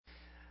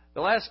The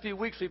last few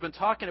weeks we've been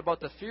talking about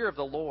the fear of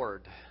the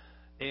Lord,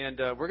 and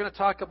we're going to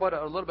talk about it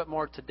a little bit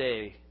more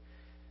today.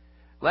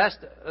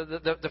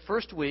 The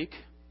first week,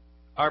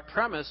 our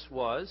premise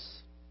was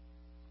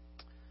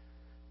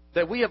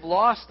that we have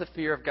lost the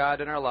fear of God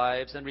in our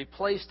lives and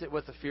replaced it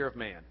with the fear of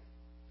man.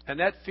 And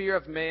that fear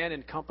of man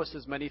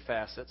encompasses many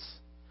facets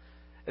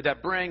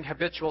that bring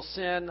habitual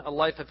sin, a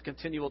life of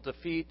continual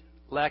defeat,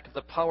 lack of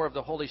the power of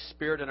the Holy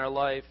Spirit in our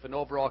life, an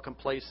overall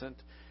complacent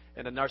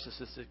and a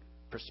narcissistic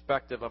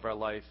perspective of our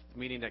life,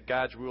 meaning that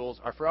God's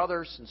rules are for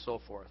others and so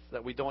forth,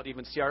 that we don't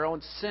even see our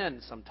own sin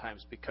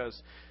sometimes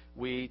because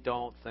we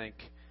don't think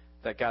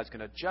that God's going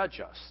to judge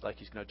us like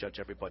He's going to judge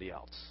everybody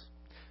else.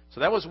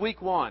 So that was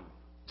week one,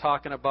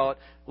 talking about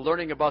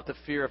learning about the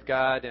fear of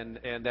God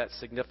and that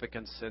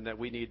significance, and that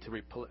we need to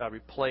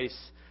replace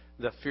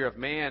the fear of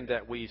man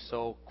that we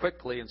so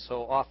quickly and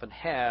so often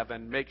have,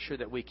 and make sure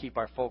that we keep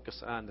our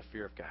focus on the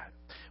fear of God.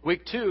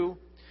 Week two,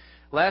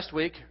 last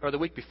week, or the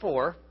week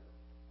before,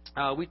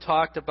 we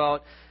talked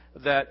about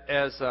that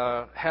as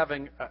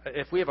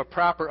if we have a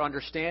proper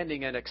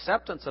understanding and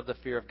acceptance of the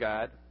fear of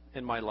God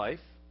in my life,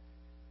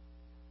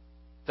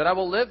 that I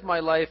will live my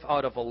life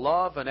out of a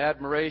love and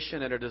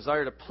admiration and a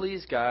desire to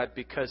please God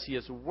because He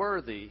is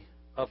worthy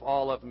of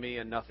all of me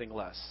and nothing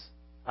less.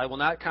 I will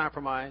not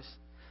compromise.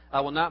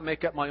 I will not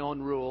make up my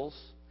own rules.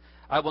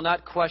 I will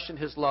not question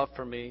His love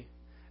for me.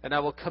 And I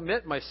will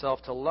commit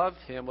myself to love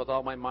Him with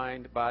all my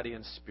mind, body,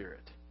 and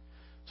spirit.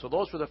 So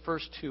those were the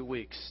first 2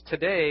 weeks.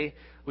 Today,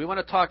 we want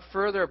to talk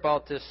further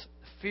about this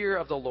fear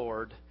of the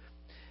Lord.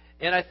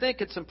 And I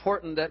think it's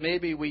important that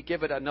maybe we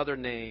give it another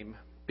name,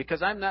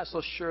 because I'm not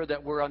so sure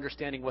that we're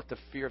understanding what the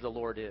fear of the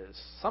Lord is.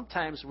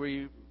 Sometimes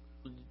we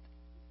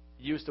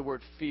use the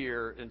word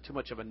fear in too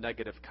much of a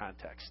negative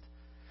context.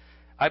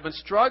 I've been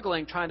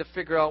struggling trying to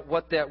figure out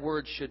what that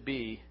word should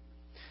be.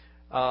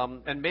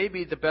 And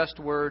maybe the best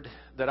word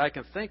that I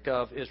can think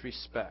of is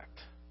respect,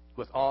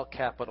 with all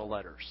capital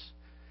letters.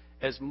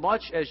 As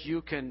much as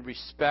you can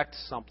respect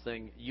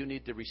something, you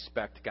need to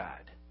respect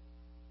God.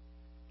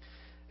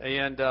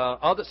 And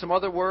some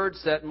other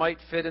words that might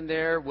fit in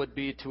there would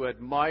be to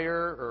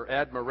admire or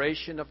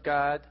admiration of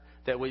God,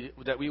 that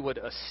we would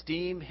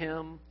esteem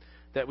Him,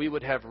 that we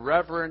would have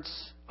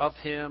reverence of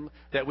Him,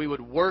 that we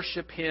would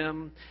worship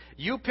Him.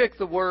 You pick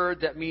the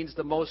word that means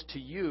the most to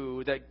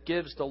you, that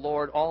gives the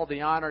Lord all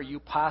the honor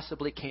you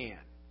possibly can.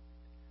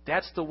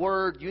 That's the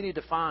word you need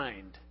to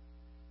find.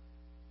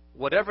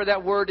 Whatever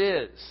that word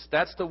is,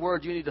 that's the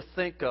word you need to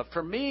think of.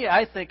 For me,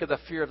 I think of the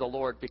fear of the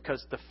Lord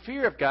because the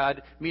fear of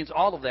God means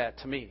all of that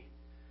to me.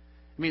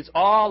 It means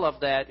all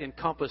of that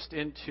encompassed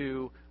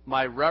into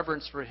my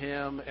reverence for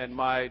Him and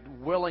my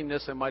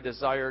willingness and my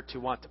desire to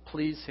want to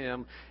please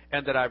Him,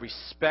 and that I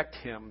respect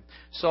Him.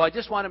 So I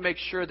just want to make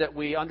sure that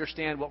we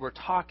understand what we're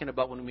talking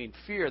about when we mean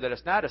fear, that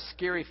it's not a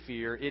scary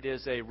fear. It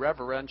is a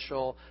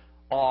reverential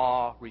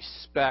awe,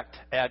 respect,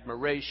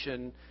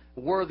 admiration,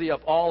 worthy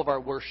of all of our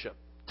worship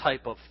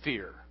type of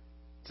fear.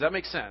 Does that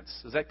make sense?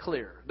 Is that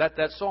clear?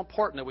 That's so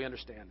important that we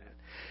understand that.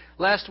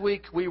 Last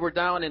week we were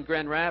down in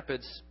Grand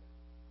Rapids,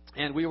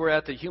 and we were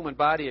at the human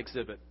body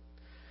exhibit.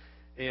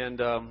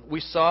 And we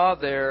saw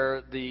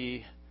there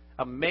the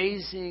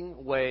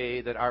amazing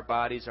way that our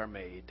bodies are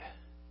made.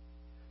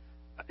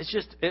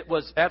 It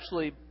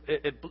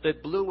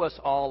blew us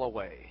all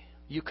away.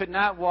 You could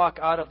not walk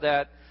out of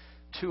that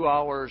 2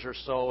 hours or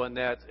so in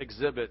that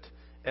exhibit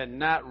and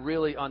not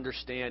really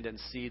understand and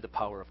see the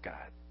power of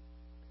God.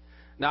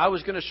 Now, I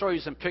was going to show you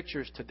some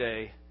pictures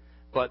today,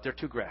 but they're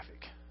too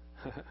graphic.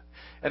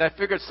 And I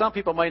figured some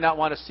people might not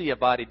want to see a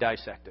body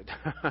dissected.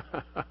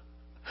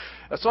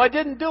 So I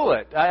didn't do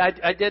it.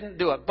 I didn't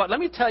do it. But let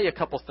me tell you a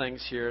couple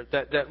things here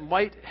that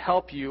might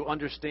help you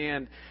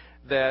understand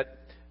that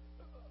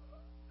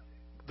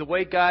the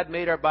way God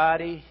made our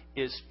body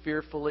is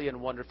fearfully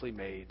and wonderfully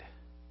made.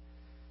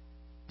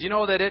 Do you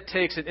know that it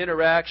takes an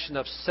interaction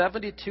of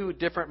 72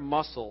 different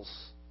muscles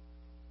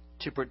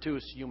to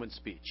produce human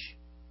speech?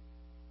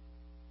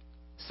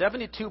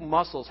 72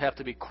 muscles have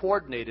to be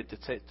coordinated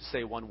to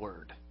say one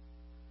word.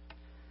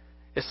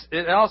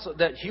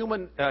 A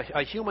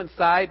human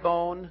thigh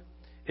bone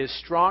is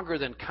stronger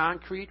than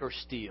concrete or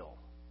steel.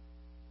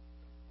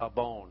 A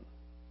bone.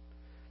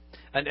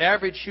 An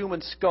average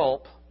human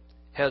scalp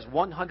has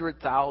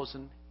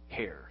 100,000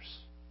 hairs.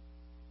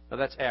 Now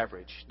that's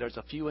average. There's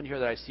a few in here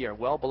that I see are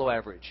well below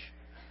average,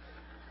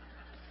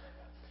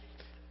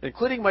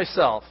 including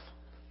myself.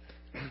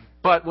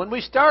 But when we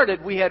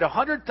started, we had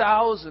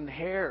 100,000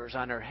 hairs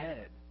on our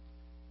head.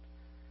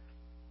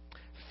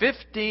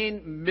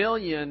 15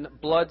 million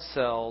blood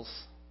cells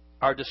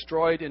are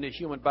destroyed in the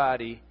human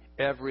body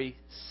every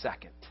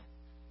second.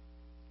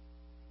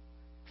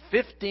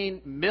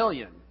 15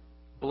 million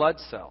blood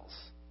cells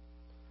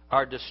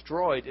are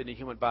destroyed in the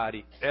human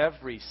body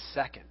every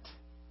second.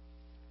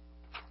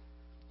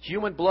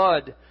 Human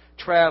blood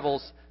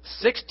travels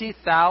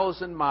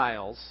 60,000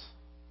 miles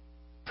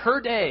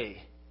per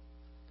day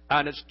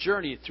on its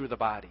journey through the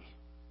body.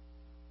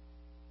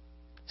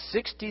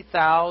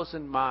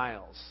 60,000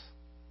 miles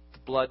the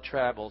blood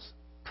travels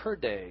per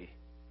day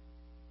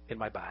in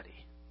my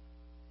body.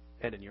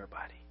 and in your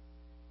body.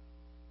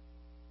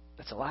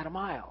 That's a lot of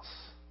miles.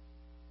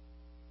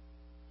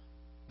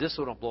 This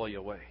one will blow you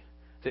away.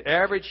 The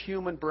average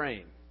human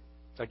brain,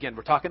 again,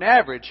 we're talking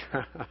average.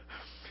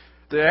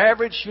 The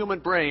average human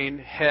brain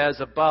has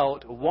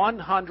about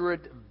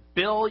 100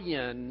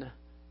 billion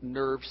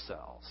nerve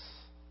cells.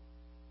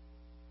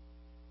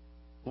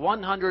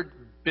 100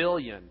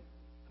 billion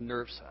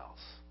nerve cells.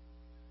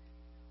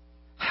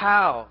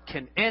 How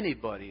can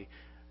anybody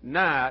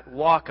not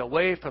walk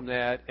away from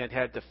that and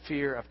have the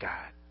fear of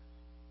God?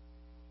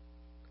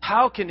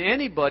 How can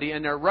anybody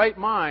in their right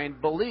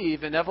mind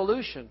believe in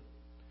evolution?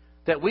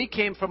 That we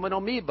came from an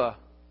amoeba,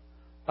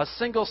 a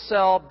single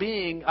cell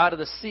being out of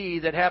the sea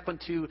that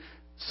happened to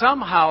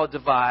somehow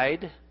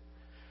divide,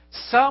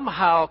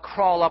 somehow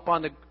crawl up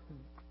on the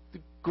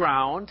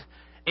ground,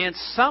 and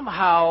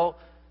somehow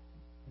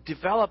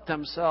develop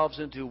themselves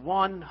into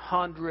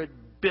 100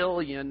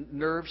 billion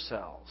nerve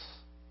cells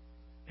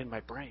in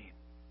my brain.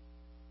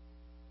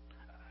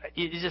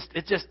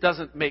 It just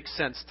doesn't make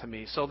sense to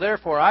me. So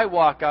therefore, I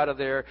walk out of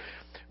there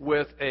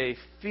with a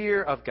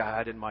fear of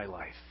God in my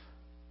life.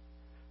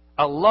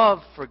 A love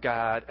for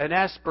God, an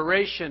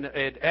aspiration,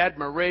 an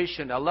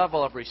admiration, a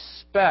level of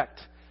respect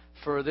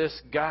for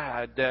this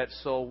God that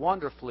so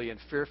wonderfully and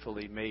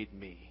fearfully made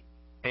me.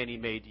 And He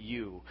made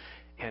you.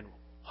 And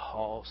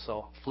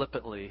so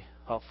flippantly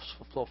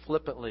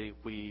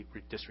we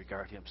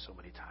disregard Him so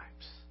many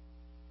times.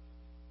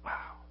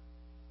 Wow.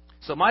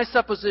 So my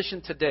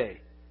supposition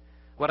today,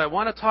 what I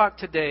want to talk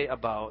today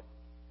about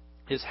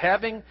is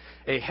having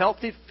a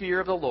healthy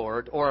fear of the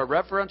Lord, or a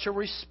reverential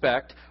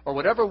respect, or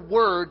whatever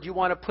word you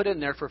want to put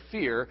in there for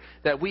fear,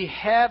 that we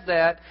have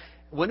that.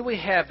 When we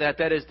have that,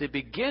 that is the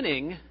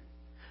beginning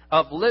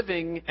of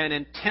living an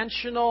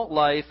intentional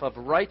life of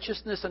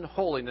righteousness and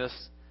holiness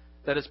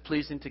that is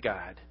pleasing to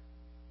God.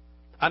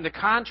 On the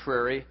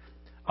contrary,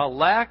 a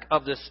lack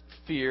of this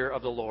fear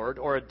of the Lord,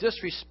 or a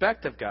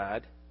disrespect of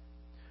God,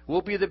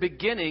 will be the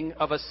beginning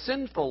of a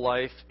sinful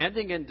life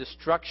ending in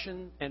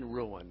destruction and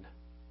ruin.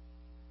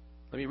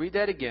 Let me read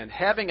that again.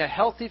 Having a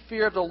healthy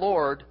fear of the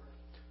Lord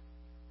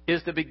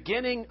is the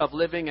beginning of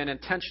living an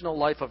intentional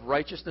life of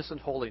righteousness and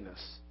holiness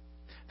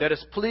that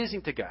is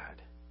pleasing to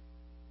God.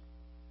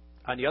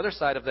 On the other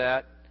side of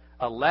that,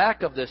 a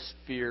lack of this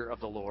fear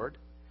of the Lord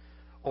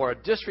or a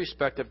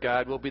disrespect of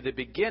God will be the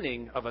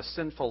beginning of a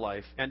sinful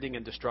life ending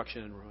in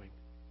destruction and ruin.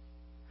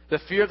 The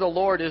fear of the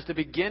Lord is the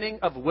beginning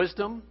of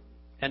wisdom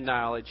and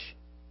knowledge.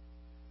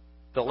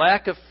 The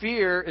lack of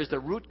fear is the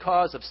root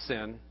cause of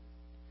sin.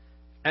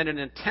 And an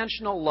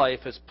intentional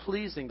life is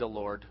pleasing the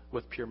Lord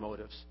with pure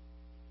motives.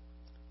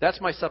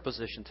 That's my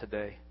supposition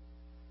today.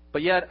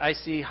 But yet I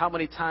see how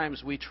many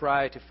times we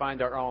try to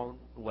find our own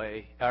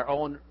way, our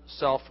own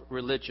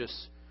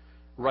self-religious,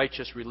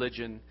 righteous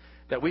religion,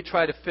 that we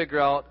try to figure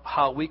out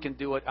how we can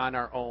do it on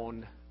our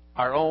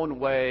own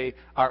way,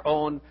 our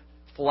own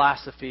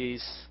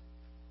philosophies.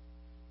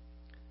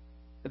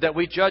 That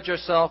we judge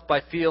ourselves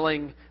by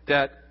feeling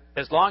that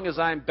as long as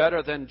I'm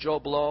better than Joe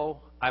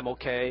Blow, I'm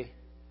okay.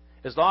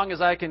 As long as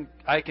I can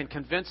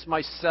convince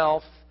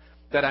myself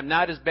that I'm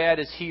not as bad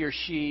as he or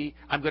she,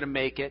 I'm going to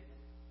make it.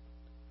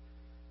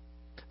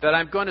 That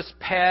I'm going to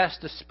pass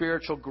the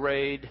spiritual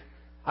grade.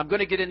 I'm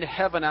going to get into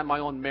heaven on my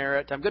own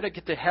merit. I'm going to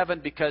get to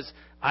heaven because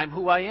I'm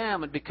who I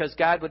am and because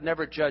God would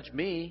never judge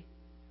me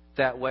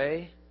that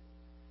way.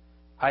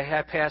 I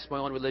have passed my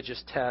own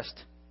religious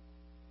test.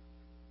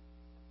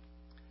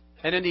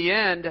 And in the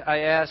end, I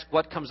ask,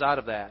 what comes out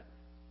of that?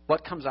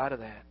 What comes out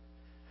of that?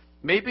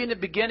 Maybe in the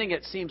beginning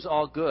it seems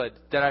all good,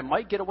 that I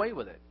might get away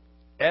with it.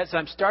 As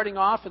I'm starting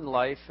off in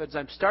life, as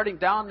I'm starting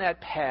down that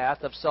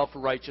path of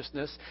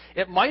self-righteousness,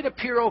 it might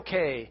appear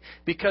okay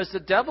because the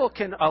devil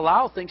can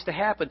allow things to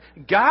happen.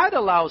 God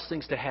allows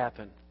things to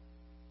happen.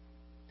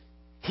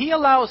 He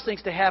allows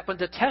things to happen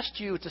to test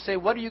you, to say,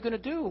 what are you going to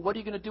do? What are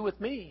you going to do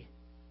with me?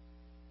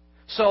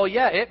 So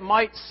yeah, it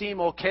might seem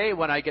okay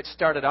when I get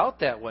started out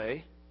that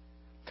way.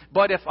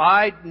 But if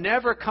I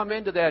never come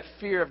into that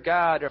fear of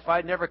God, or if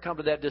I never come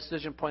to that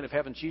decision point of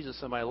having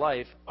Jesus in my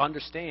life,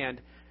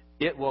 understand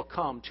it will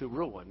come to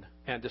ruin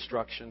and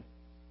destruction.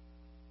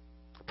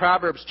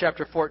 Proverbs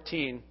chapter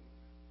 14,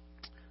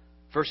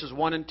 verses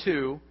 1 and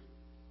 2,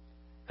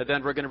 and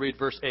then we're going to read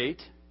verse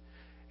 8,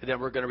 and then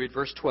we're going to read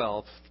verse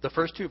 12. The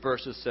first two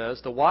verses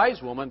says, "The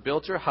wise woman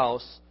builds her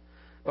house,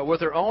 but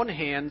with her own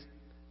hands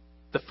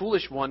the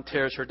foolish one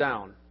tears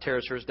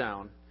hers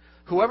down.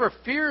 Whoever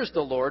fears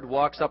the Lord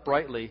walks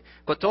uprightly,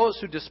 but those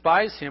who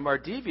despise Him are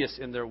devious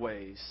in their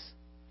ways."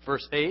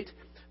 Verse 8,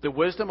 "The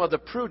wisdom of the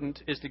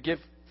prudent is to give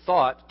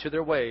thought to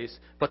their ways,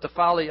 but the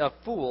folly of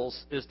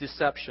fools is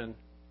deception."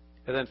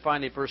 And then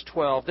finally, verse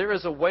 12, "There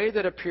is a way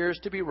that appears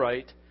to be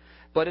right,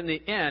 but in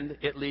the end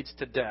it leads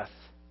to death."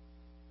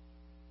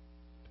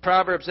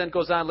 Proverbs then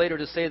goes on later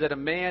to say that a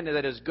man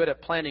that is good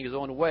at planning his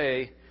own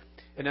way,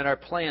 and in our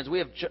plans, we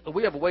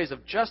have ways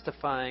of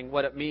justifying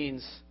what it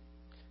means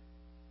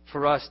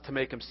for us to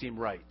make them seem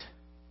right.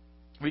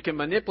 We can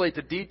manipulate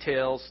the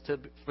details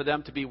for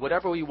them to be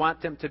whatever we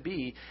want them to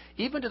be,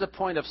 even to the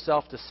point of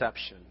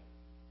self-deception.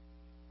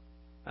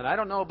 And I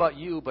don't know about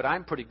you, but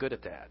I'm pretty good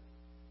at that.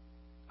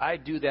 I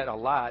do that a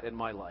lot in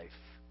my life.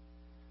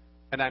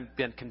 And I've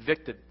been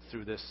convicted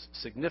through this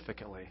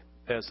significantly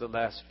as the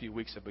last few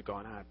weeks have been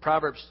going on.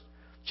 Proverbs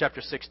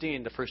chapter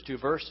 16, the first 2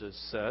 verses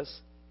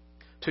says,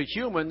 "To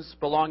humans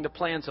belong the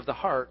plans of the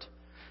heart,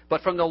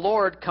 but from the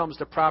Lord comes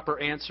the proper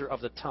answer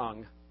of the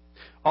tongue.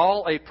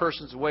 All a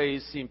person's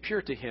ways seem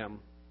pure to him,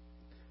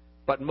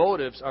 but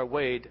motives are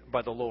weighed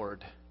by the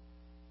Lord."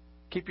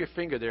 Keep your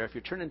finger there. If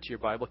you're turning to your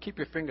Bible, keep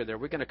your finger there.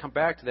 We're going to come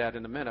back to that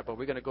in a minute, but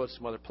we're going to go to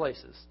some other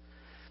places.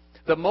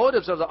 The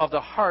motives of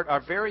the heart are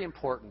very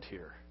important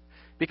here,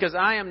 because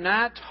I am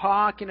not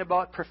talking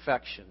about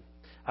perfection.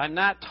 I'm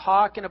not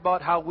talking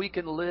about how we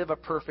can live a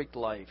perfect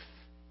life.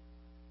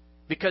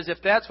 Because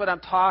if that's what I'm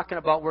talking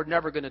about, we're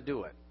never going to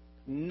do it.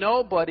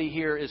 Nobody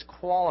here is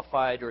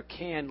qualified or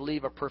can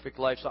live a perfect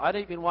life. So I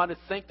don't even want to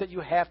think that you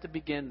have to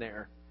begin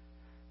there,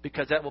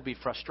 because that will be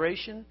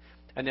frustration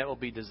and that will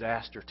be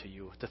disaster to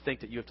you, to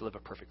think that you have to live a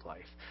perfect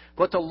life.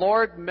 What the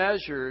Lord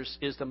measures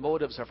is the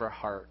motives of our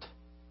heart.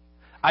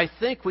 I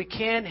think we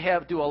can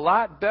do a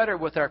lot better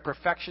with our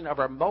perfection of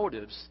our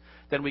motives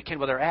than we can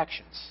with our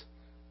actions.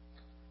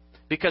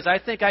 Because I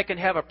think I can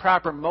have a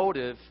proper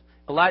motive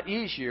a lot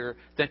easier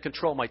than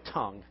control my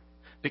tongue,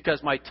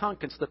 because my tongue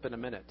can slip in a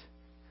minute.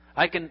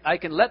 I can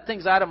let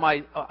things out of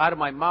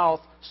my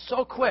mouth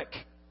so quick.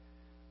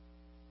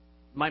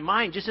 My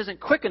mind just isn't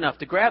quick enough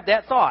to grab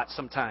that thought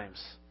sometimes.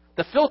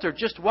 The filter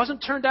just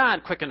wasn't turned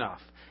on quick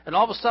enough. And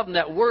all of a sudden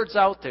that word's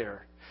out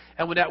there.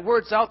 And when that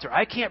word's out there,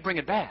 I can't bring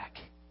it back.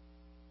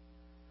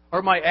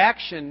 Or my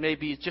action may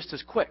be just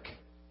as quick.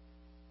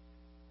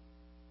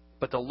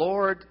 But the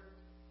Lord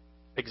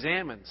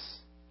examines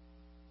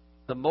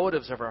the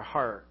motives of our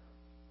heart.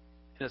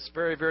 And it's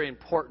very, very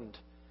important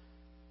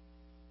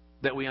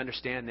that we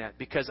understand that,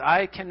 because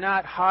I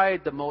cannot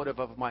hide the motive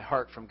of my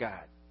heart from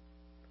God.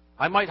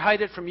 I might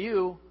hide it from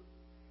you.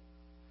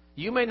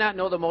 You may not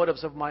know the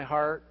motives of my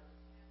heart,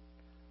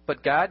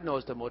 but God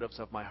knows the motives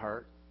of my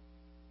heart.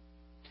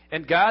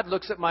 And God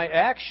looks at my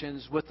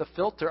actions with the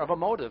filter of a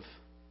motive.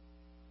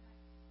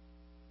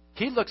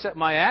 He looks at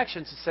my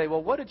actions and say,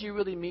 well, what did you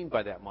really mean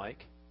by that,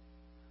 Mike?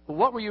 Well,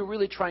 what were you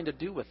really trying to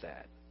do with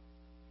that?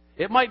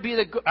 It might be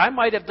I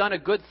might have done a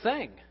good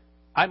thing.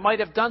 I might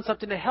have done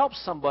something to help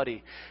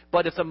somebody.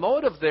 But if the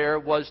motive there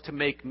was to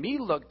make me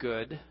look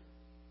good,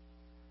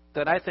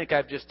 then I think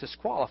I've just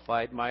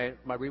disqualified my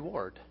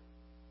reward.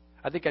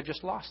 I think I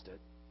just lost it.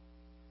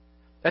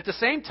 At the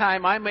same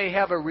time, I may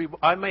have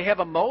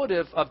a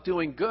motive of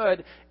doing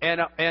good,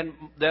 and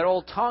that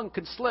old tongue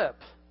can slip.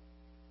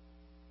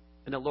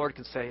 And the Lord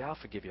can say, I'll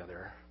forgive you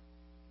there.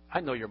 I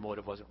know your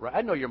motive wasn't right.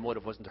 I know your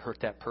motive wasn't to hurt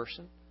that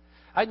person.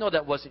 I know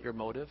that wasn't your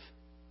motive.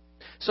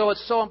 So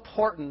it's so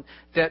important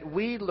that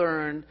we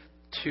learn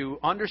to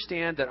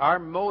understand that our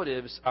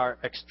motives are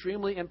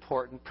extremely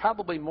important,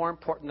 probably more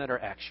important than our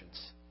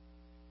actions.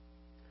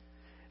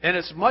 And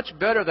it's much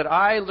better that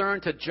I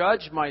learn to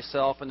judge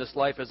myself in this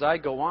life as I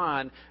go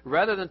on,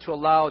 rather than to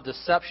allow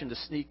deception to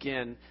sneak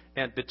in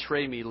and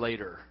betray me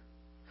later.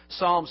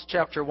 Psalms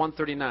chapter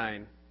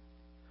 139.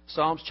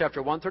 Psalms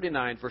chapter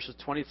 139, verses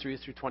 23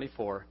 through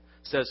 24,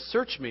 says,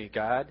 "Search me,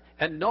 God,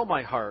 and know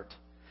my heart.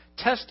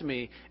 Test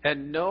me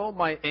and know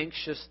my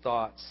anxious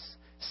thoughts.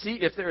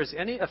 See if there is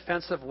any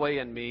offensive way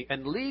in me,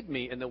 and lead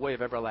me in the way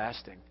of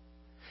everlasting."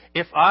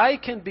 If I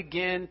can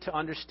begin to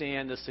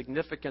understand the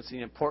significance and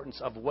the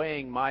importance of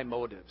weighing my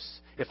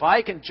motives, if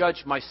I can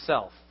judge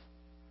myself,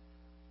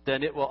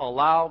 then it will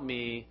allow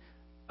me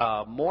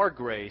more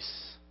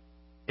grace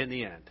in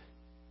the end.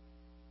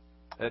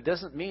 It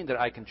doesn't mean that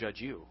I can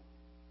judge you,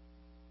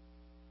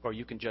 or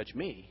you can judge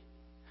me.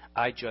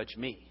 I judge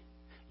me.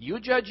 You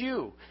judge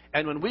you.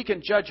 And when we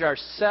can judge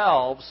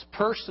ourselves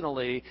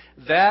personally,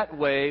 that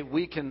way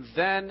we can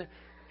then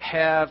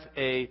have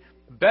a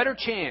better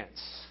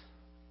chance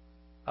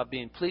of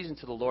being pleasing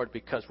to the Lord,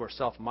 because we're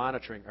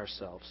self-monitoring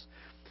ourselves.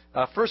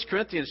 1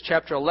 Corinthians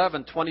chapter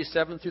 11,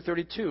 27 through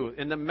 32.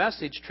 In the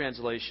Message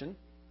translation,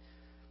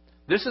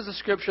 this is a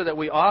scripture that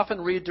we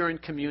often read during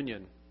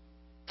communion,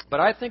 but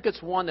I think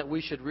it's one that we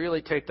should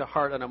really take to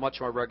heart on a much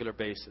more regular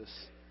basis.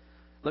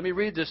 Let me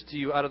read this to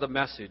you out of the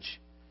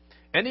Message.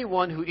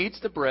 "Anyone who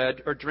eats the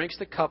bread or drinks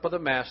the cup of the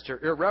master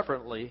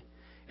irreverently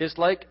is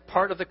like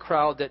part of the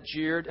crowd that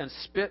jeered and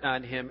spit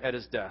on him at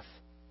his death.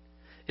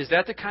 Is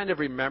that the kind of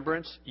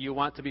remembrance you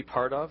want to be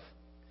part of?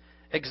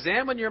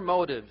 Examine your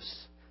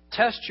motives.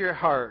 Test your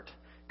heart.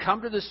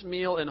 Come to this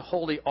meal in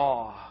holy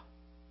awe."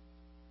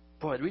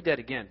 Boy, read that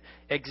again.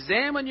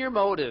 Examine your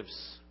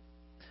motives.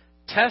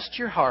 Test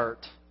your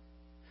heart.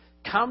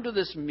 Come to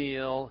this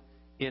meal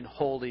in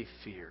holy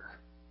fear,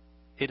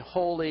 in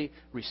holy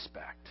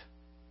respect.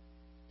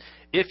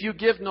 If you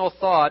give no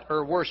thought,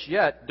 or worse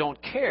yet, don't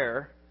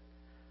care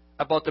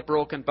about the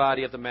broken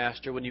body of the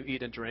Master when you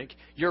eat and drink,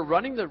 you're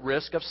running the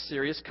risk of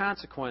serious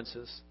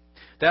consequences.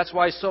 That's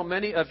why so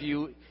many of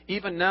you,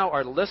 even now,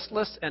 are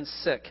listless and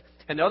sick,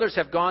 and others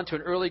have gone to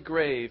an early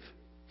grave.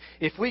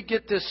 If we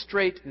get this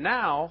straight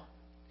now,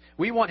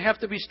 we won't have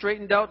to be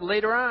straightened out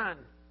later on.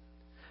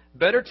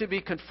 Better to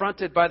be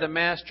confronted by the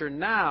Master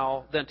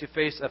now than to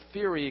face a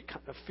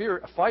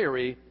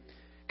fiery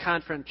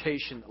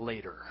confrontation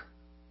later.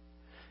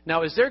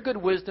 Now, is there good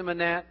wisdom in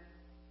that?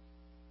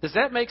 Does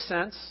that make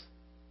sense?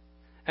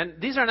 And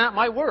these are not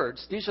my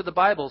words. These are the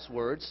Bible's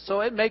words.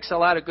 So it makes a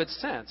lot of good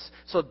sense.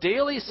 So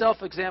daily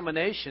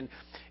self-examination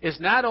is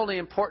not only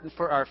important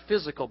for our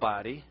physical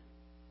body,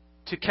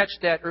 to catch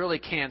that early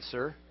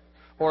cancer,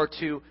 or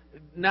to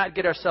not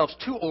get ourselves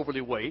too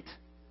overly weight,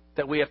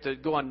 that we have to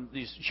go on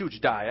these huge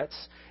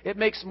diets. It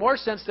makes more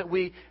sense that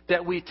we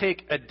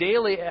take a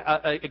daily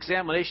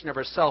examination of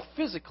ourselves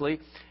physically,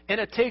 and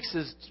it takes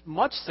as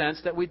much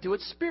sense that we do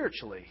it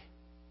spiritually.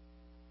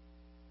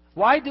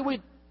 Why do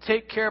we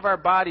take care of our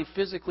body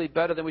physically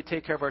better than we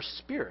take care of our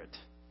spirit?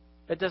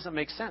 It doesn't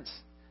make sense,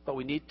 but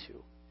we need to.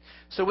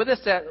 So with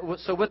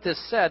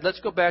this said, let's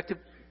go back to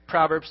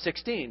Proverbs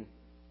 16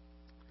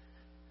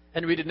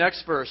 and read the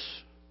next verse,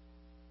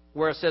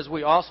 where it says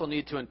we also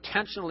need to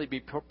intentionally be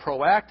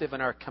proactive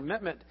in our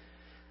commitment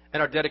and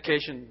our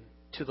dedication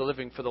to the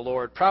living for the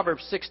Lord.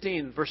 Proverbs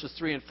 16, verses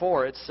 3 and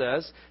 4, it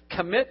says,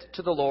 "Commit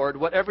to the Lord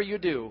whatever you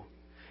do,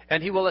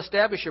 and He will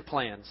establish your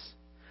plans.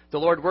 The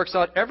Lord works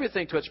out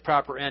everything to its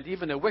proper end,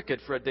 even the wicked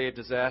for a day of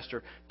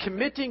disaster."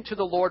 Committing to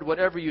the Lord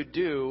whatever you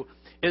do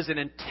is an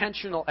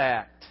intentional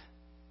act.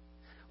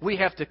 We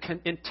have to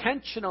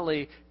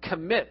intentionally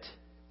commit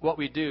what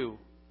we do.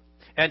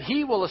 And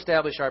He will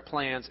establish our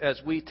plans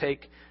as we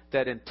take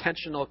that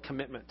intentional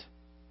commitment.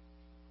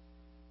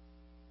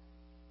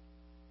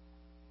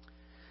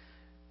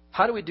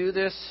 How do we do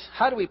this?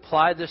 How do we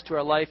apply this to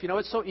our life? You know,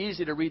 it's so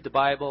easy to read the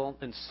Bible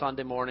on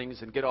Sunday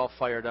mornings and get all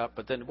fired up,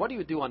 but then what do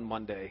you do on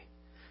Monday?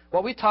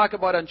 What we talk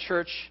about in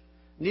church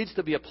needs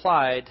to be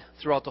applied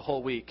throughout the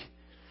whole week.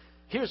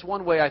 Here's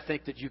one way I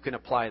think that you can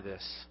apply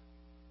this.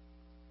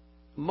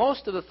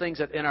 Most of the things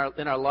that in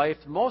our life,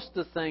 most of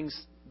the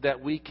things that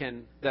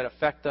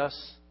affect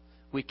us,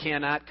 we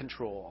cannot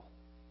control.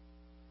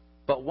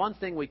 But one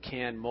thing we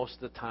can most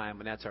of the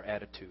time, and that's our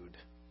attitude.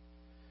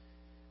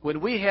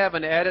 When we have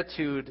an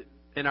attitude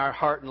in our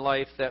heart and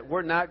life that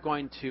we're not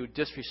going to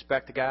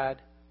disrespect God,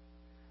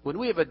 when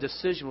we have a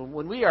decision,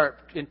 when we are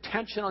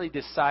intentionally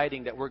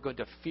deciding that we're going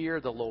to fear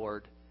the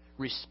Lord,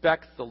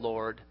 respect the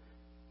Lord,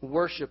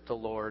 worship the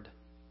Lord,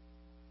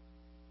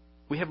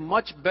 we have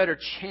much better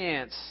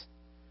chance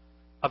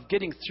of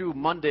getting through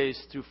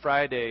Mondays through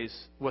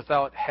Fridays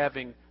without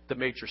having the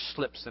major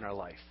slips in our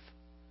life,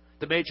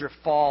 the major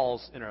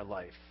falls in our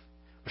life.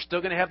 We're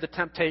still going to have the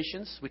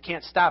temptations. We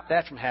can't stop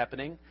that from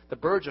happening. The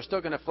birds are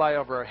still going to fly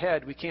over our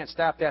head. We can't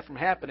stop that from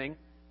happening.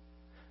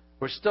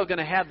 We're still going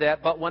to have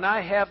that. But when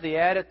I have the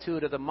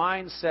attitude or the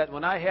mindset,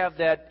 when I have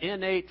that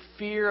innate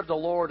fear of the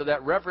Lord or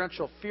that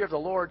reverential fear of the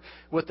Lord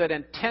with that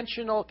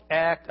intentional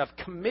act of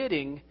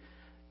committing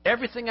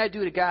everything I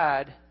do to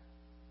God,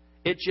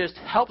 it just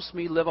helps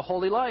me live a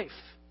holy life.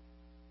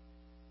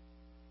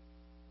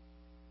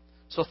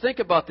 So think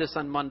about this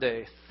on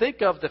Monday.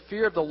 Think of the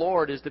fear of the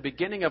Lord as the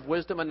beginning of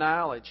wisdom and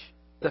knowledge.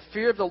 The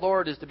fear of the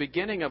Lord is the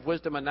beginning of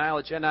wisdom and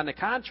knowledge. And on the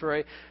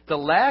contrary, the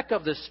lack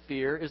of this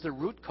fear is the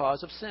root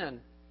cause of sin.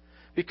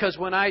 Because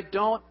when I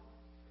don't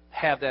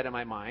have that in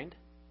my mind,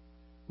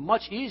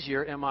 much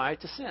easier am I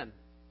to sin.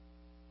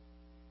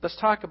 Let's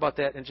talk about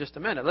that in just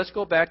a minute. Let's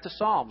go back to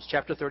Psalms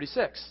chapter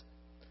 36.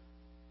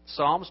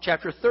 Psalms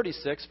chapter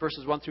 36,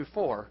 verses 1 through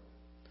 4.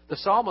 The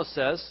psalmist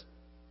says,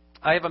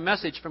 "I have a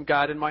message from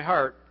God in my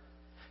heart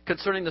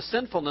concerning the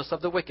sinfulness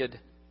of the wicked.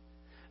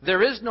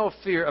 There is no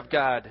fear of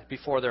God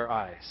before their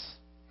eyes.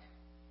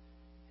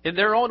 In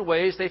their own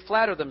ways they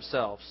flatter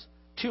themselves,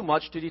 too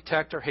much to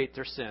detect or hate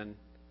their sin.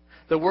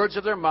 The words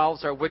of their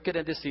mouths are wicked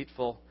and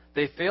deceitful.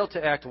 They fail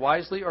to act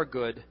wisely or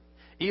good.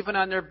 Even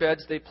on their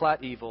beds they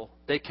plot evil.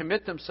 They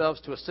commit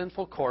themselves to a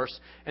sinful course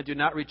and do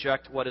not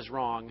reject what is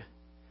wrong."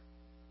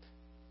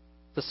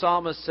 The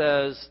psalmist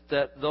says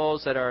that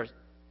those that are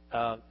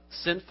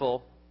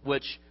sinful,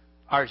 which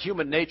our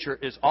human nature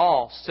is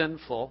all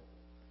sinful,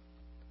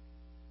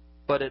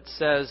 but it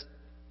says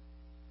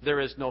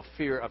there is no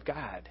fear of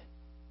God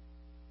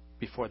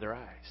before their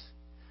eyes.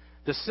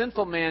 The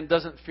sinful man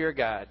doesn't fear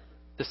God.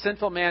 The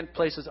sinful man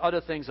places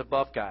other things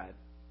above God.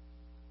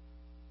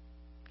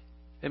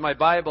 In my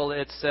Bible,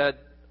 it said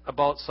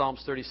about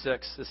Psalms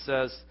 36, it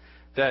says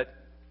that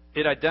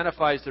it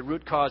identifies the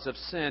root cause of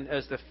sin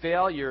as the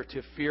failure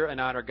to fear and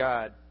honor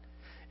God.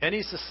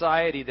 Any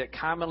society that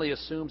commonly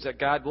assumes that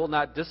God will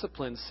not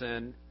discipline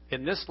sin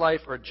in this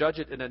life or judge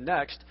it in the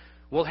next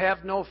will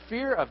have no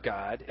fear of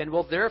God and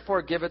will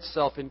therefore give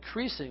itself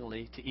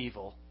increasingly to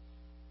evil.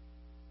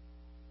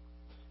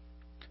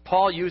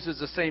 Paul uses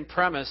the same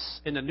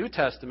premise in the New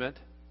Testament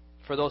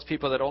for those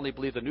people that only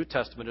believe the New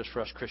Testament is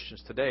for us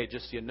Christians today,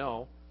 just so you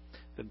know.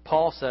 And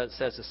Paul says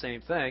the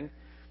same thing.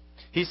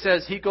 He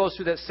says he goes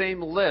through that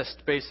same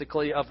list,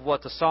 basically, of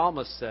what the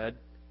psalmist said.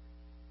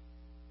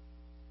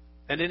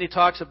 And then he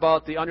talks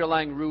about the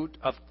underlying root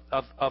of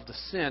the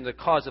sin, the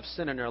cause of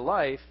sin in their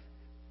life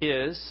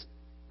is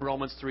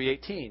Romans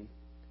 3:18.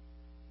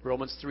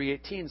 Romans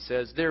 3:18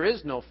 says, "There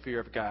is no fear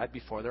of God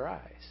before their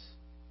eyes."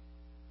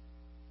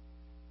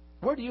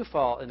 Where do you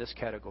fall in this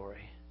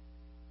category?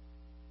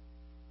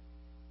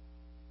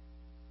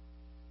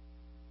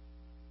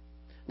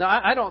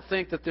 Now, I don't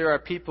think that there are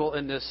people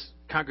in this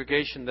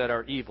congregation that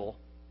are evil,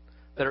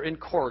 that are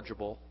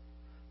incorrigible,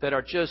 that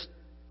are just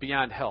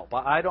beyond help.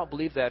 I don't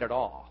believe that at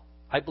all.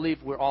 I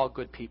believe we're all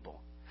good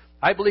people.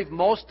 I believe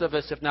most of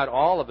us, if not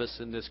all of us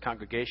in this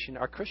congregation,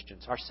 are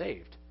Christians, are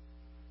saved.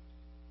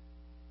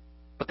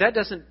 But that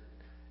doesn't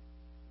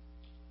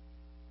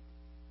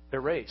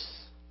erase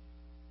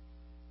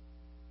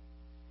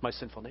my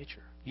sinful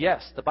nature.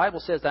 Yes, the Bible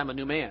says I'm a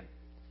new man.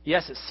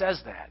 Yes, it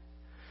says that.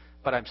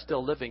 But I'm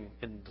still living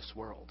in this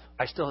world.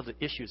 I still have the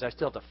issues. I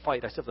still have the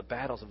fight. I still have the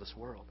battles of this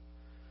world.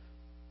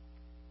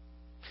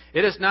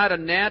 It is not a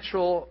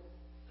natural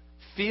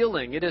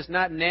feeling. It is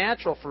not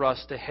natural for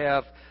us to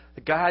have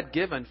the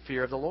God-given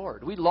fear of the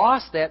Lord. We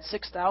lost that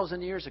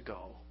 6,000 years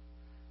ago.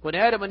 When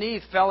Adam and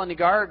Eve fell in the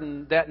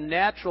garden, that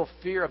natural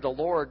fear of the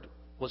Lord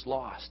was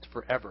lost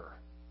forever.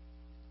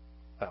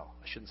 Well,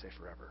 I shouldn't say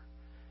forever.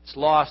 It's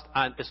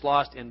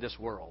lost in this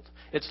world.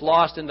 It's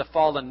lost in the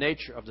fallen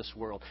nature of this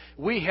world.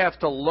 We have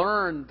to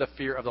learn the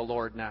fear of the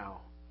Lord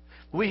now.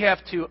 We have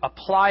to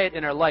apply it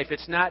in our life.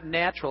 It's not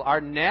natural.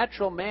 Our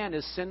natural man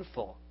is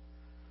sinful.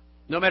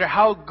 No matter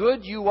how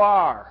good you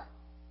are,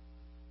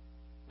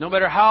 no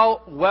matter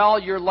how well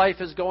your life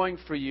is going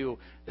for you,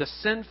 the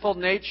sinful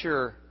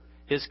nature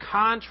is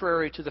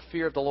contrary to the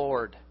fear of the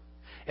Lord.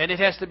 And it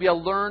has to be a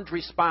learned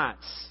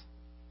response.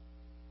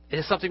 It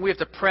is something we have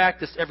to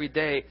practice every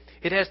day.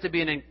 It has to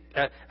be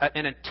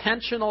an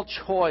intentional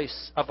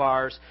choice of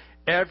ours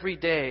every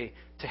day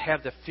to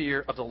have the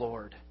fear of the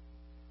Lord.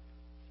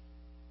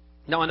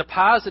 Now, on the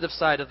positive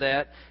side of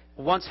that,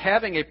 once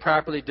having a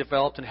properly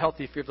developed and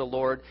healthy fear of the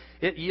Lord,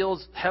 it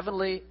yields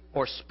heavenly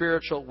or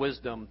spiritual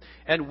wisdom.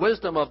 And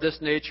wisdom of this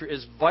nature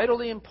is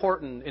vitally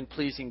important in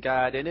pleasing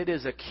God, and it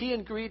is a key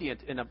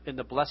ingredient in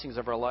the blessings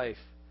of our life.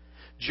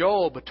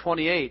 Job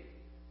 28.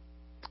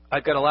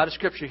 I've got a lot of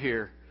scripture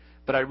here,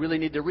 but I really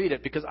need to read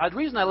it, because the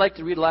reason I like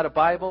to read a lot of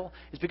Bible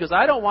is because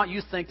I don't want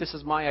you to think this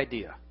is my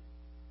idea.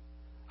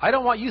 I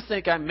don't want you to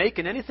think I'm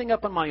making anything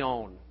up on my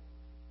own.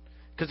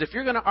 Because if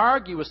you're going to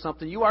argue with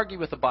something, you argue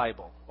with the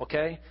Bible,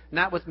 okay?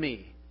 Not with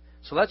me.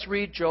 So let's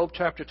read Job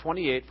chapter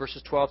 28,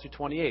 verses 12 through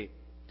 28.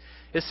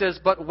 It says,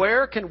 "But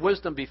where can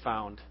wisdom be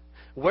found?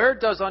 Where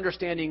does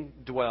understanding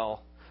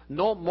dwell?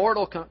 No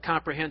mortal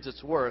comprehends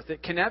its worth.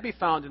 It cannot be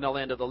found in the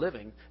land of the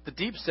living. The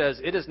deep says,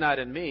 it is not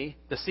in me.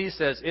 The sea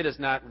says, it is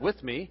not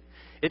with me.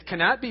 It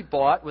cannot be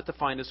bought with the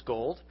finest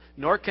gold,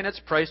 nor can its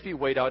price be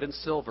weighed out in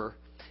silver.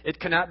 It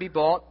cannot be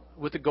bought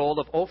with the gold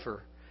of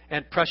Ophir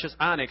and precious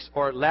onyx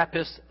or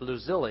lapis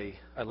lazuli."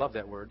 I love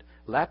that word.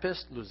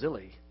 Lapis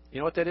lazuli. You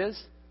know what that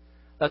is?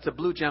 That's a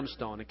blue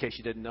gemstone, in case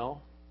you didn't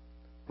know.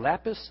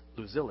 Lapis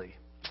lazuli.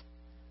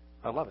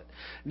 I love it.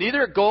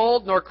 "Neither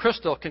gold nor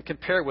crystal can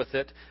compare with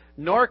it,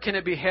 nor can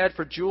it be had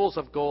for jewels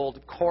of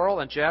gold.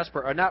 Coral and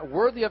jasper are not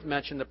worthy of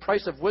mention. The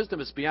price of wisdom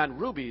is beyond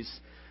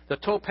rubies. The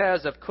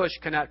topaz of Cush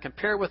cannot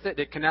compare with it.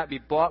 It cannot be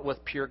bought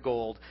with pure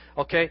gold."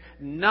 Okay?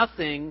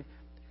 Nothing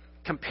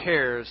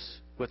compares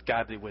with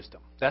godly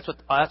wisdom. That's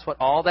what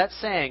all that's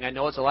saying. I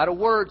know it's a lot of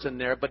words in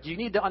there, but you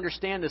need to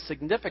understand the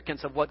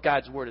significance of what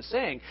God's Word is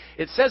saying.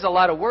 It says a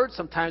lot of words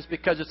sometimes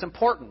because it's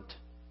important.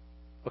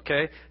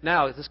 Okay?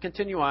 Now, let's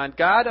continue on.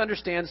 God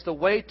understands the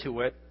way to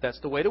it. That's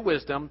the way to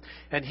wisdom.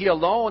 And He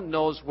alone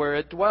knows where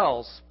it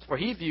dwells. For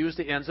He views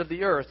the ends of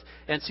the earth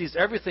and sees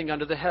everything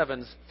under the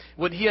heavens.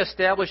 When He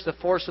established the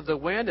force of the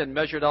wind and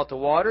measured out the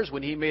waters,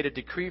 when He made a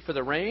decree for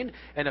the rain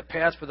and a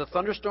path for the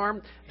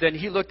thunderstorm, then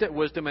He looked at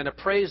wisdom and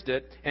appraised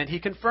it, and He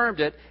confirmed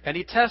it, and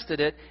He tested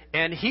it,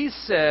 and He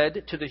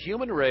said to the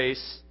human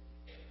race,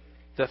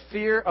 "The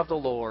fear of the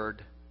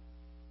Lord,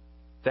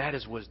 that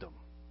is wisdom."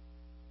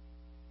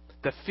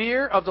 The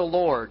fear of the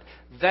Lord,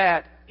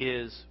 that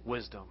is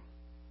wisdom.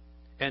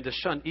 And to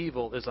shun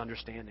evil is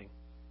understanding.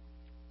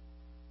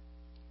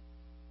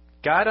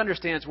 God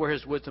understands where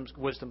His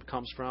wisdom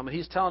comes from. And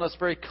He's telling us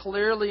very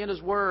clearly in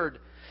His Word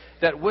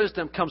that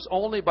wisdom comes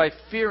only by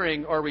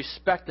fearing or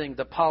respecting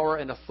the power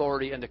and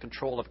authority and the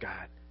control of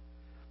God.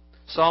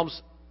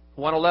 Psalms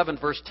 111,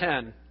 verse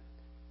 10.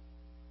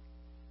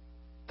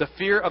 "The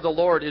fear of the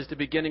Lord is the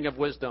beginning of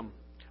wisdom.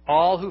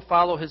 All who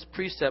follow His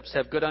precepts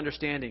have good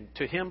understanding.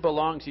 To Him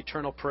belongs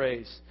eternal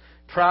praise."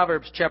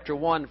 Proverbs chapter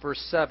 1, verse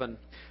 7.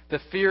 "The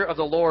fear of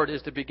the Lord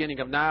is the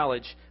beginning of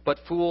knowledge, but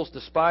fools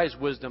despise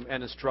wisdom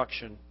and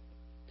instruction."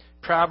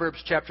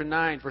 Proverbs chapter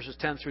 9, verses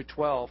 10 through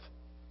 12.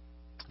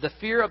 "The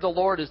fear of the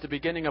Lord is the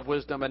beginning of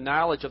wisdom, and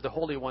knowledge of the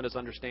Holy One is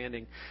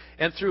understanding.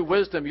 And through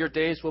wisdom your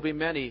days will be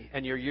many,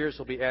 and your years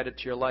will be added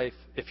to your life.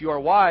 If you are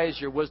wise,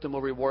 your wisdom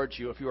will reward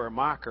you. If you are a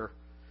mocker,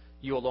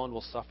 you alone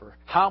will suffer."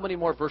 How many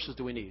more verses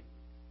do we need?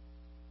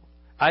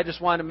 I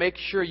just want to make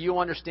sure you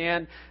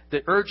understand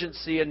the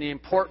urgency and the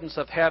importance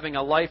of having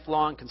a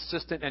lifelong,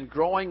 consistent, and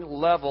growing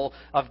level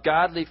of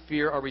godly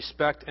fear or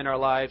respect in our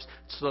lives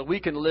so that we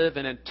can live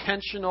an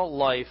intentional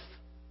life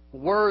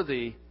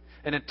worthy,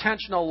 an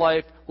intentional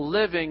life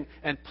living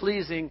and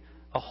pleasing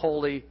a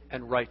holy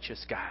and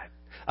righteous God.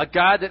 a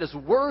God that is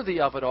worthy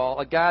of it all,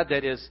 a God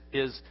that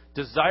is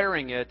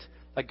desiring it,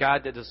 a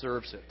God that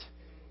deserves it.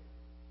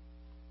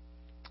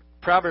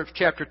 Proverbs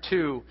chapter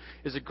 2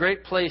 is a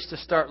great place to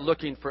start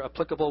looking for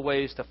applicable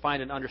ways to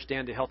find and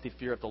understand the healthy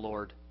fear of the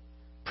Lord.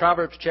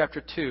 Proverbs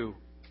chapter 2,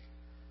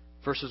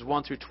 verses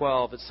 1 through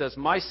 12, it says,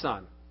 "My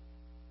son,"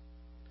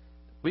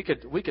 we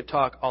could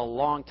talk a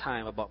long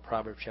time about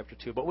Proverbs chapter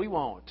 2, but we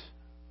won't.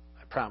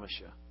 I promise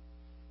you.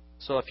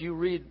 So if you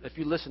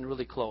listen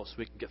really close,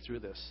 we can get through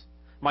this.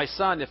 "My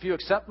son, if you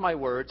accept my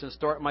words and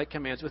store up my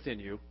commands within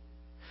you,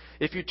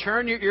 if you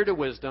turn your ear to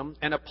wisdom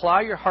and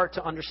apply your heart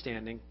to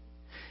understanding,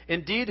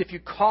 indeed, if you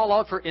call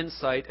out for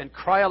insight and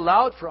cry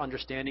aloud for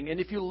understanding, and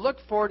if you look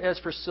for it as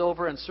for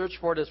silver and search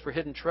for it as for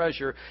hidden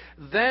treasure,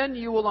 then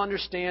you will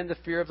understand the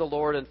fear of the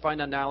Lord and find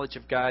the knowledge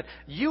of God."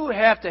 You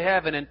have to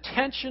have an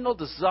intentional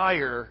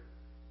desire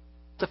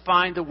to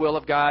find the will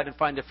of God and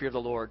find the fear of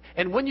the Lord.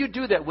 And when you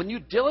do that, when you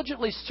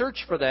diligently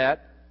search for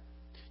that,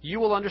 you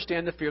will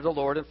understand the fear of the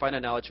Lord and find a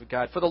knowledge of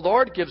God. "For the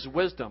Lord gives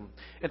wisdom,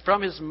 and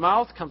from his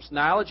mouth comes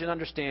knowledge and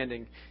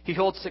understanding. He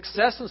holds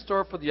success in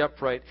store for the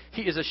upright.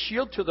 He is a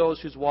shield to those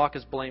whose walk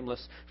is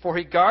blameless. For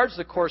he guards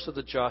the course of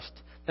the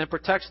just and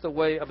protects the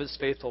way of his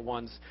faithful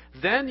ones.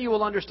 Then you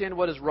will understand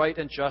what is right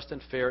and just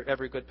and fair,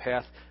 every good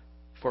path.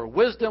 For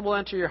wisdom will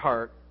enter your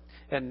heart,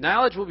 and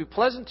knowledge will be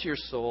pleasant to your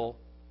soul.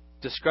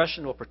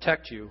 Discretion will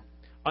protect you.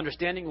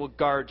 Understanding will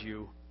guard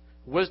you.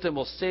 Wisdom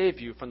will save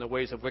you from the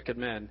ways of wicked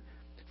men,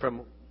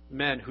 from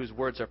men whose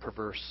words are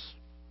perverse."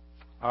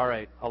 All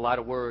right, a lot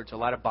of words, a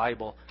lot of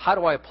Bible. How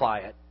do I apply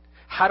it?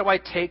 How do I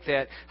take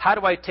that? How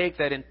do I take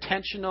that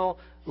intentional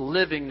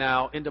living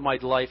now into my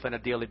life on a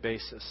daily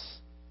basis?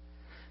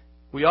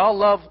 We all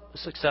love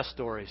success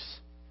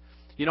stories.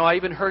 You know, I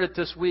even heard it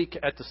this week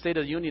at the State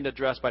of the Union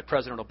address by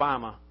President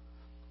Obama.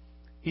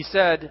 He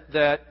said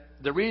that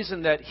the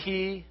reason that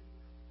he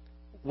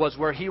was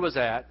where he was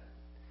at,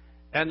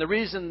 and the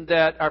reason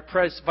that our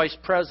vice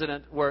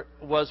president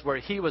was where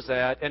he was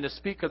at, and the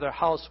Speaker of the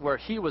House where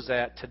he was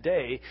at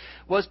today,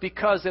 was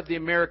because of the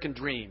American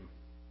dream.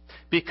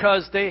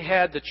 Because they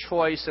had the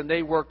choice and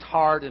they worked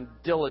hard and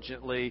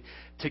diligently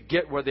to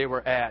get where they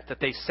were at, that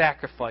they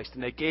sacrificed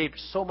and they gave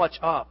so much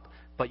up,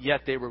 but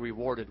yet they were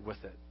rewarded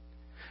with it.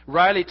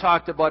 Riley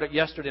talked about it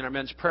yesterday in our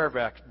men's prayer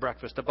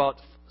breakfast,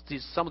 about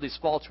some of these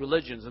false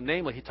religions, and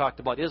namely he talked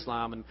about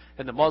Islam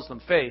and the Muslim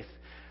faith,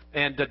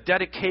 and the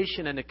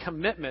dedication and the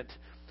commitment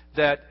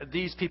that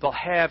these people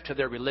have to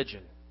their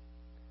religion.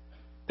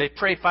 They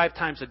pray 5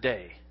 times a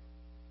day.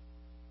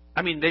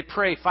 I mean, they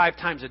pray 5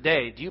 times a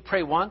day. Do you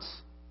pray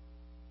once?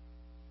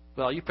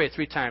 Well, you pray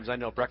 3 times. I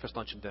know, breakfast,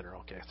 lunch, and dinner.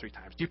 Okay, 3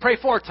 times. Do you pray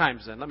 4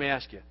 times then? Let me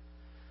ask you.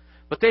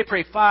 But they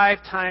pray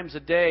 5 times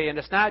a day, and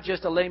it's not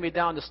just a lay me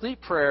down to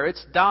sleep prayer.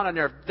 It's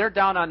they're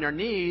down on their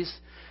knees,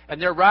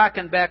 and they're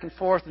rocking back and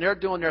forth, and they're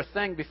doing their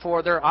thing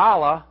before their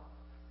Allah.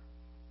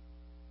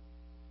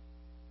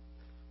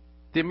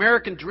 The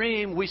American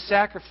dream, we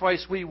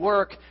sacrifice, we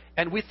work,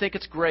 and we think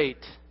it's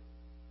great.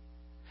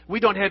 We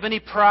don't have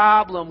any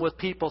problem with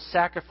people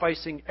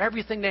sacrificing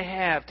everything they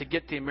have to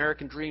get the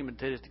American dream,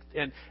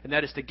 and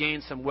that is to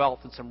gain some wealth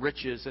and some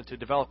riches and to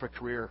develop a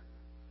career.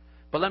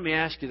 But let me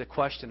ask you the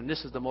question, and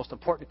this is the most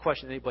important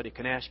question anybody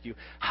can ask you.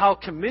 How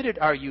committed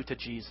are you to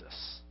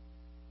Jesus?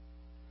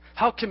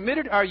 How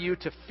committed are you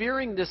to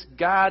fearing this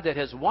God that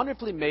has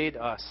wonderfully made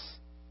us?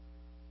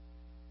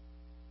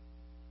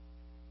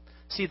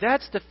 See,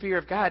 that's the fear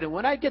of God. And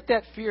when I get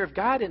that fear of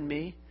God in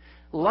me,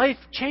 life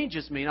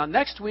changes me. Now,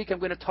 next week I'm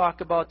going to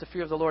talk about the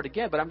fear of the Lord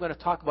again, but I'm going to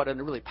talk about it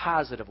in a really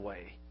positive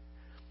way.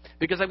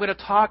 Because I'm going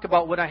to talk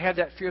about when I have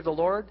that fear of the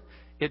Lord,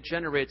 it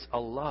generates a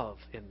love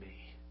in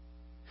me.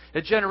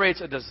 It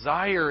generates a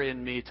desire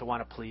in me to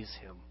want to please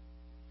Him.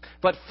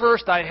 But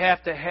first, I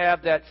have to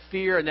have that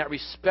fear and that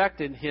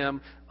respect in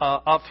Him,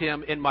 of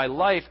Him in my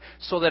life,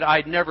 so that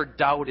I never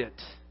doubt it.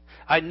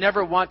 I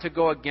never want to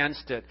go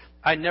against it.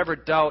 I never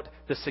doubt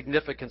the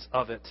significance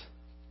of it.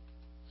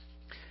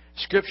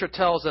 Scripture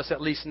tells us at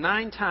least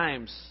 9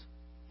 times,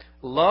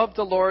 love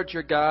the Lord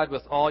your God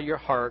with all your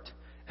heart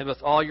and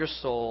with all your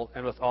soul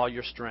and with all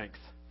your strength.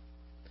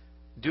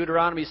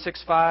 Deuteronomy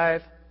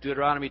 6:5,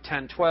 Deuteronomy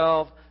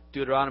 10:12,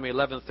 Deuteronomy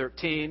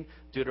 11:13,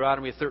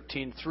 Deuteronomy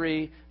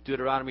 13:3,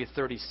 Deuteronomy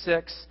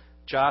 36,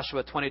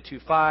 Joshua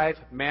 22:5,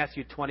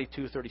 Matthew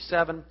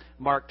 22:37,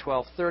 Mark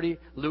 12:30,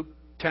 Luke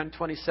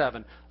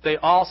 10:27. They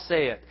all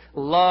say it.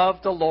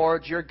 Love the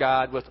Lord your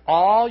God with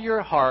all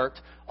your heart,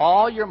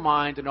 all your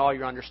mind, and all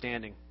your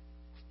understanding.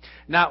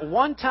 Not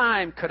one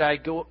time could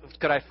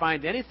I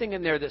find anything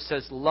in there that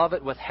says love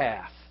it with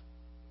half.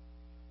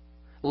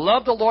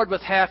 Love the Lord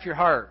with half your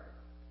heart.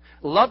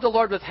 Love the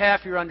Lord with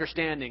half your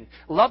understanding.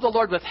 Love the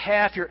Lord with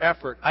half your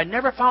effort. I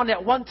never found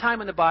that one time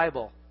in the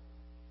Bible.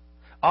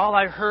 All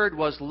I heard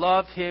was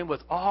love Him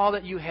with all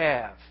that you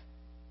have.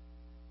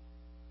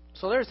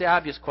 So there's the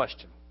obvious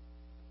question.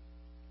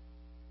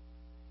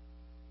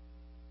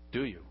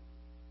 Do you?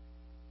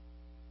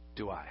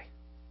 Do I?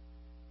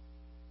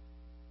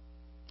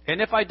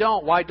 And if I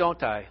don't, why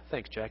don't I?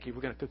 Thanks, Jackie.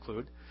 We're going to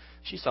conclude.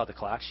 She saw the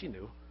clock. She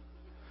knew.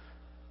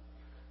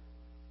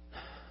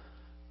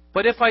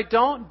 But if I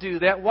don't do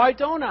that, why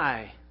don't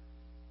I?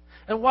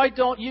 And why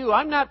don't you?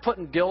 I'm not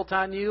putting guilt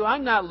on you.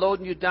 I'm not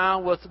loading you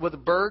down with a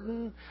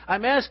burden.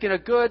 I'm asking a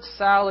good,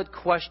 solid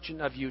question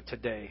of you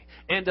today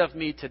and of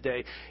me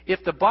today.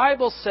 If the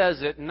Bible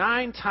says it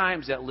 9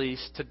 times at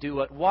least to do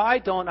it, why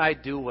don't I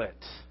do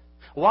it?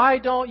 Why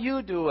don't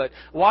you do it?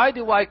 Why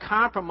do I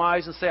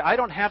compromise and say, I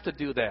don't have to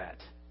do that?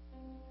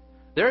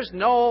 There's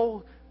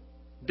no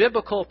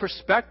biblical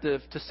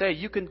perspective to say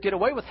you can get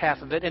away with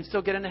half of it and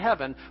still get into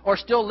heaven or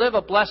still live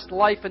a blessed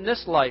life in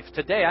this life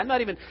today.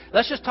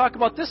 Let's just talk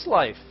about this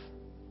life.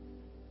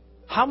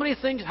 How many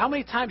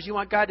times do you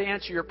want God to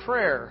answer your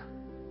prayer?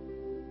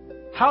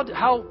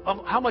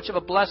 How much of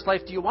a blessed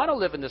life do you want to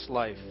live in this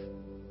life?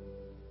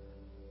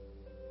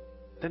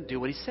 Then do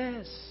what He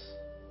says.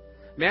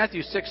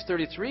 Matthew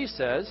 6:33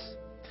 says,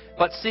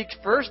 "But seek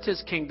first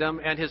His kingdom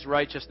and His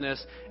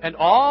righteousness, and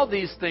all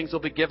these things will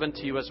be given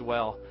to you as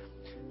well."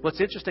 What's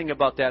interesting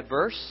about that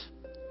verse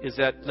is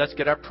that let's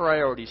get our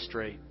priorities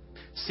straight.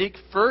 Seek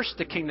first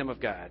the kingdom of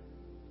God.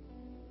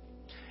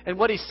 And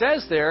what He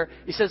says there,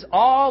 He says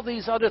all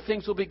these other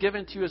things will be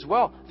given to you as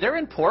well. They're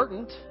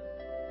important.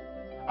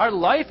 Our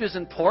life is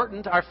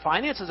important. Our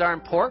finances are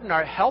important.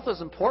 Our health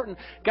is important.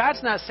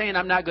 God's not saying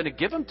I'm not going to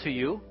give them to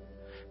you.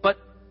 But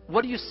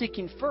what are you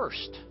seeking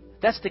first?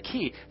 That's the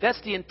key.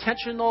 That's the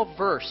intentional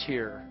verse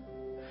here.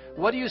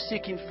 What are you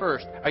seeking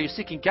first? Are you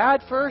seeking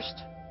God first?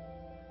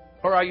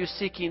 Or are you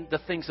seeking the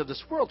things of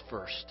this world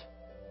first?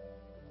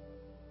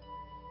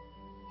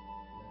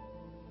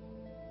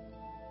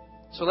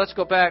 So let's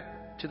go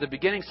back to the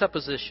beginning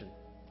supposition.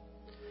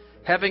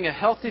 Having a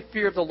healthy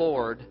fear of the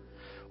Lord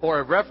or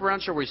a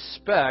reverential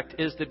respect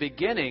is the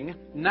beginning,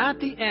 not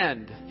the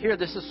end. Here,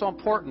 this is so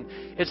important.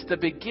 It's the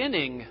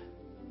beginning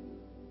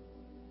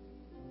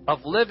of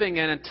living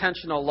an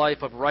intentional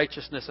life of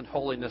righteousness and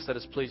holiness that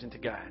is pleasing to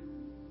God.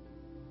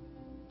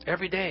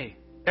 Every day.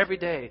 Every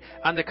day.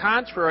 On the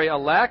contrary, a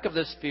lack of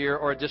this fear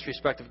or a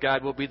disrespect of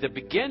God will be the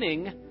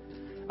beginning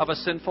of a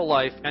sinful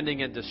life ending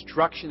in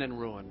destruction and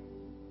ruin.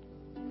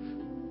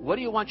 What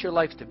do you want your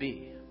life to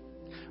be?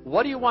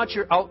 What do you want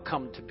your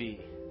outcome to be?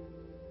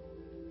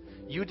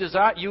 You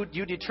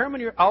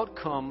determine your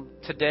outcome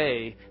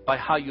today by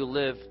how you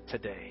live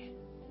today.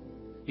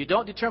 You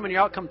don't determine your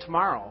outcome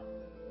tomorrow.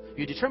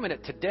 You determine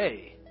it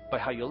today by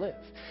how you live.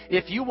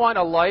 If you want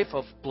a life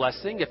of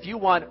blessing, if you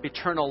want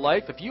eternal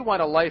life, if you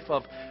want a life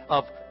of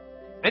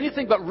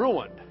anything but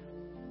ruin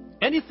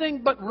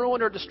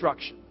or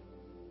destruction,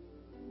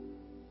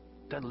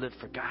 then live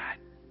for God.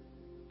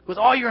 With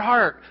all your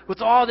heart,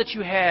 with all that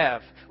you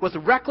have, with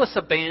reckless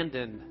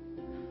abandon.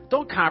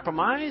 Don't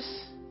compromise.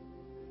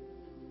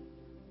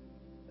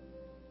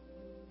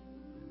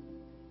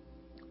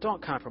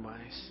 Don't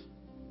compromise.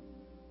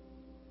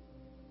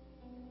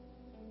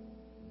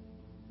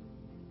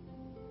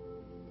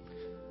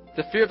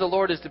 The fear of the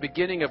Lord is the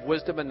beginning of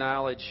wisdom and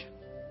knowledge.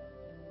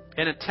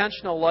 An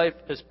intentional life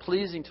is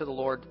pleasing to the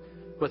Lord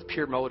with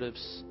pure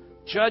motives.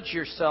 Judge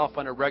yourself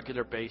on a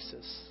regular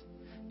basis.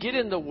 Get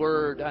in the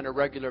Word on a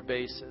regular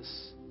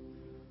basis.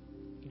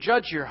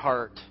 Judge your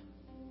heart.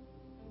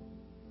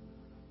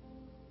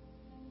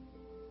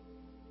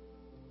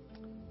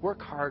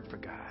 Work hard for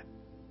God.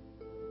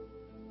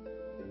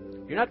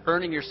 You're not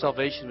earning your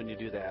salvation when you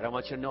do that. I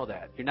want you to know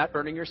that. You're not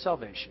earning your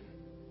salvation.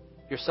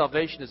 Your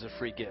salvation is a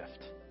free gift.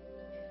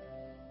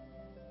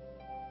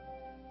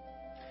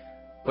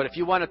 But if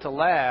you want it to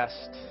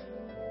last,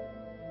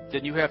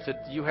 then you have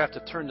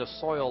to turn the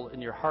soil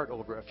in your heart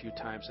over a few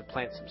times and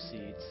plant some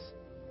seeds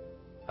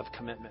of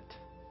commitment.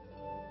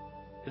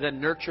 And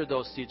then nurture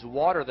those seeds.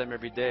 Water them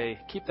every day.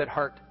 Keep that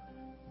heart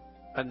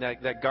and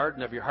that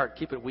garden of your heart,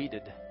 keep it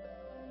weeded.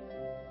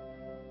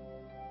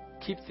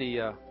 Keep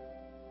the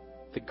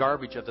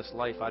garbage of this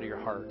life out of your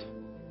heart.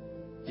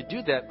 You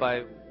do that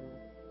by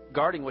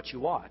guarding what you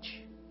watch,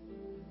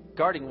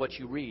 guarding what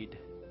you read,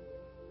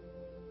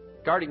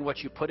 guarding what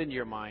you put into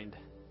your mind.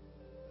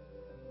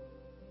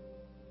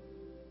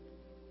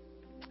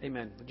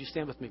 Amen. Would you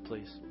stand with me,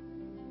 please?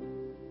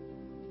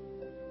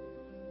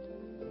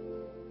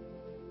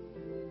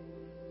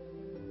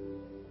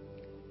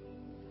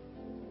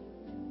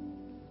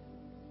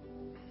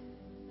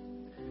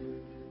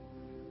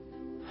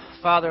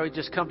 Father, I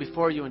just come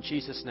before you in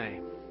Jesus'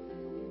 name.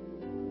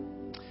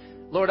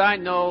 Lord, I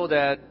know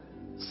that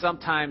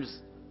sometimes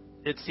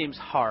it seems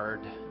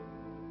hard.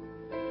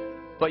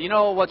 But you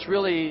know what's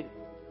really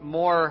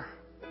more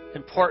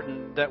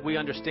important, that we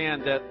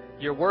understand that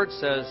your word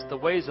says the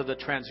ways of the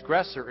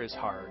transgressor is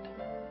hard.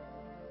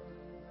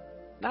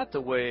 Not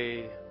the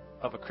way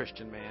of a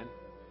Christian man.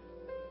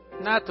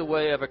 Not the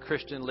way of a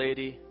Christian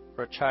lady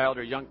or a child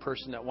or young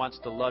person that wants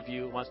to love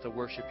you, wants to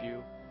worship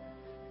you.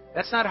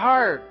 That's not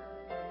hard.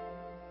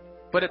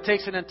 But it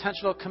takes an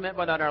intentional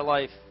commitment on our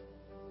life.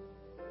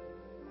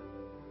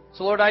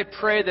 So Lord, I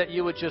pray that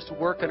you would just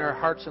work in our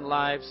hearts and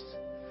lives.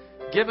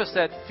 Give us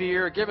that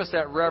fear. Give us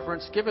that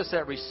reverence. Give us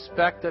that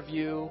respect of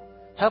you.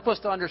 Help us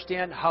to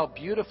understand how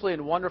beautifully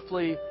and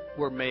wonderfully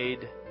we're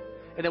made.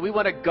 And that we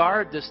want to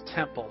guard this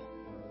temple.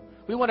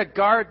 We want to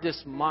guard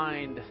this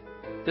mind,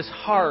 this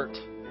heart.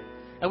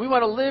 And we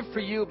want to live for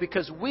you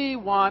because we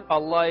want a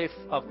life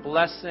of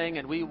blessing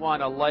and we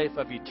want a life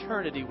of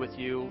eternity with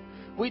you.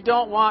 We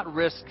don't want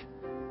risk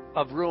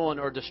of ruin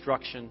or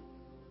destruction.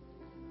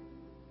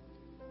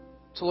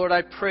 So, Lord,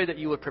 I pray that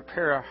you would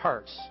prepare our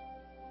hearts.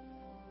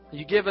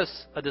 You give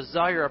us a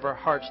desire of our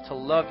hearts to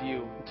love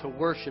you and to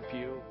worship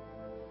you.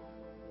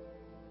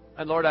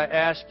 And, Lord, I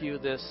ask you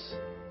this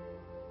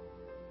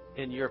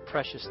in your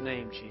precious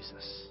name,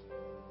 Jesus.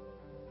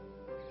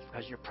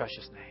 As your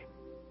precious name.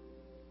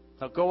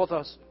 Now go with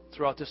us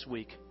throughout this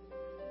week.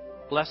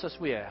 Bless us,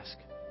 we ask.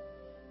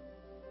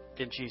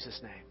 In Jesus'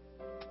 name,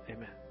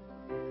 amen.